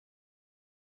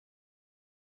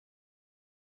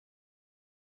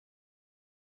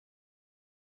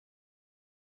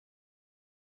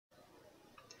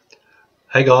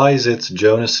Hey guys, it's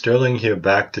Jonas Sterling here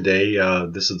back today.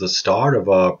 This is the start of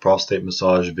our prostate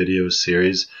massage video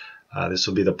series. This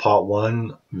will be the part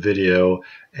one video,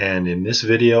 and in this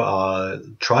video I'll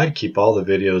try to keep all the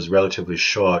videos relatively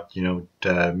short,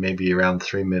 maybe around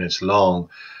 3 minutes long,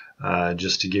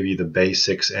 just to give you the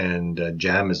basics and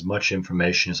jam as much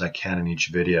information as I can in each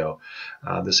video.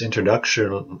 This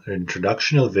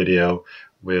introductional video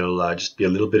will just be a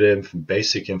little bit of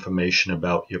basic information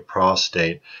about your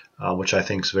prostate, which I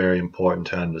think is very important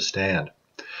to understand.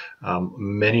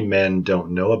 Many men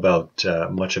don't know about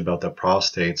much about their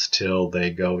prostates till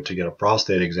they go to get a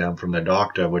prostate exam from their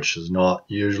doctor, which is not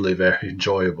usually very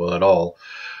enjoyable at all,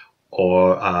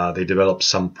 or they develop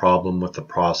some problem with the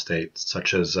prostate,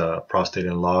 such as prostate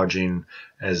enlarging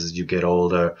as you get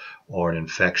older, or an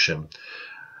infection,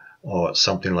 or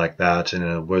something like that. In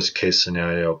a worst case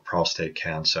scenario, prostate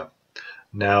cancer.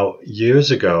 Now,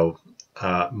 years ago,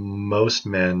 most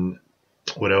men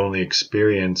would only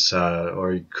experience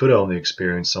or could only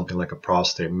experience something like a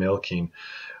prostate milking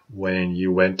when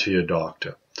you went to your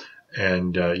doctor,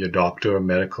 and your doctor or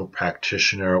medical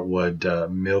practitioner would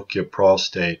milk your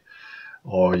prostate,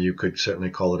 or you could certainly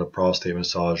call it a prostate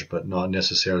massage, but not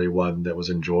necessarily one that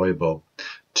was enjoyable,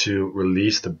 to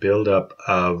release the buildup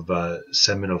of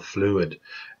seminal fluid.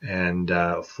 And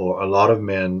for a lot of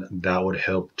men, that would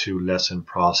help to lessen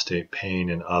prostate pain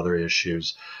and other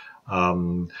issues.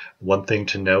 One thing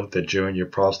to note, that during your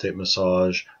prostate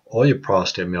massage or your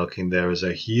prostate milking, there is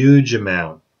a huge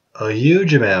amount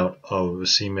of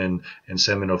semen and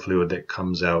seminal fluid that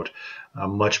comes out,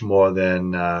 much more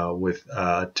than with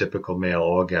a typical male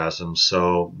orgasm.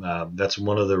 So that's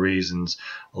one of the reasons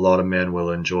a lot of men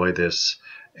will enjoy this,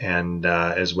 and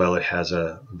as well, it has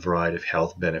a variety of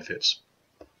health benefits.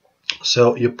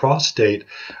 So your prostate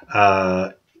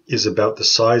is about the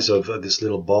size of this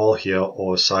little ball here,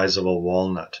 or size of a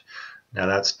walnut. Now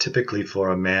that's typically for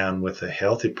a man with a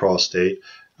healthy prostate.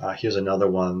 Here's another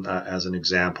one as an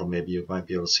example. Maybe you might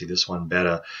be able to see this one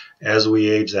better. As we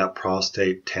age, that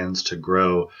prostate tends to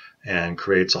grow and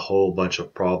creates a whole bunch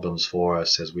of problems for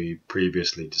us, as we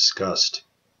previously discussed.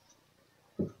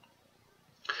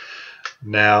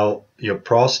 Now, your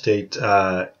prostate,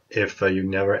 if you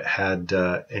never had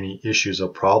any issues or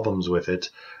problems with it,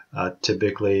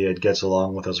 typically it gets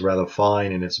along with us rather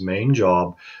fine, and its main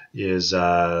job is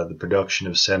the production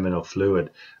of seminal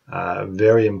fluid.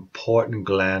 Very important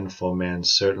gland for men,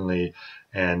 certainly,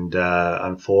 and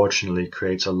unfortunately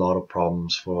creates a lot of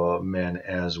problems for men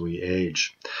as we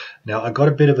age. Now, I got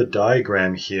a bit of a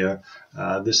diagram here.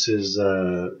 This is,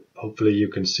 hopefully you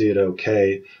can see it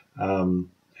okay.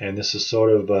 And this is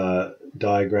sort of a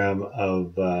diagram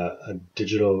of a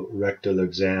digital rectal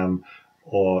exam,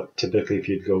 or typically if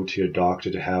you'd go to your doctor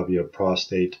to have your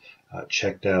prostate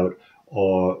checked out,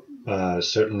 or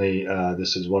certainly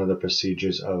this is one of the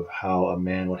procedures of how a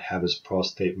man would have his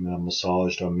prostate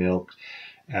massaged or milked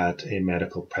at a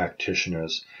medical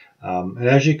practitioner's. And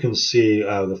as you can see,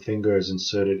 the finger is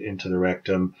inserted into the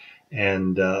rectum,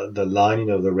 and the lining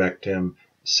of the rectum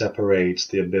separates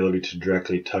the ability to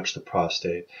directly touch the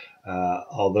prostate.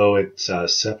 Although it's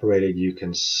separated, you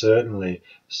can certainly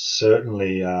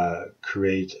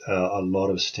create a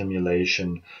lot of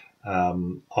stimulation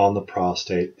on the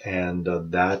prostate, and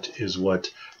that is what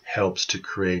helps to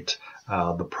create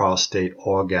the prostate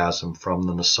orgasm from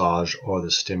the massage or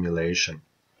the stimulation.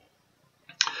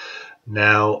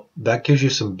 Now, that gives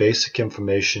you some basic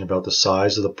information about the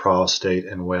size of the prostate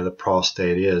and where the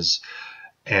prostate is.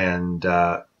 And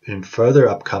in further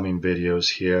upcoming videos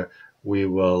here, we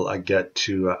will get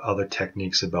to other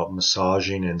techniques about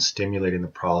massaging and stimulating the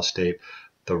prostate,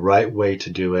 the right way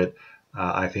to do it.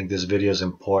 I think this video is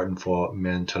important for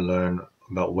men to learn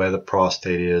about where the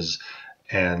prostate is,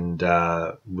 and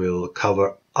we'll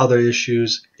cover other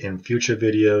issues in future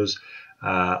videos.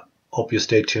 Hope you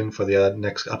stay tuned for the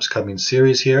next upcoming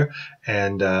series here.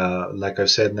 And like I've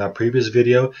said in our previous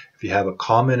video, if you have a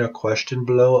comment or question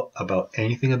below about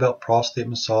anything about prostate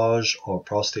massage or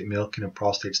prostate milking or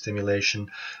prostate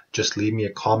stimulation, just leave me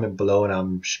a comment below, and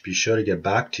I'll be sure to get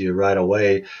back to you right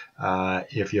away.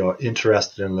 If you're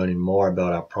interested in learning more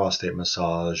about our prostate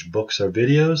massage books or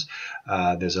videos,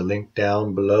 there's a link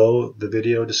down below the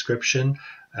video description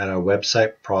at our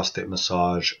website,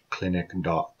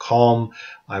 prostatemassageclinic.com.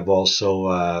 I've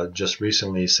also just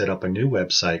recently set up a new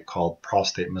website called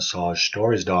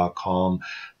prostatemassagestories.com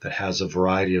that has a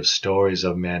variety of stories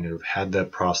of men who've had their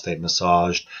prostate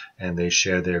massaged, and they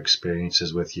share their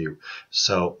experiences with you.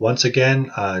 So once again,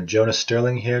 Jonas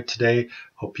Sterling here today.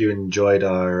 Hope you enjoyed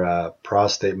our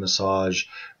prostate massage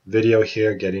video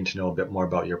here, getting to know a bit more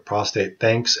about your prostate.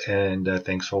 Thanks, and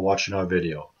thanks for watching our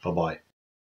video. Bye-bye.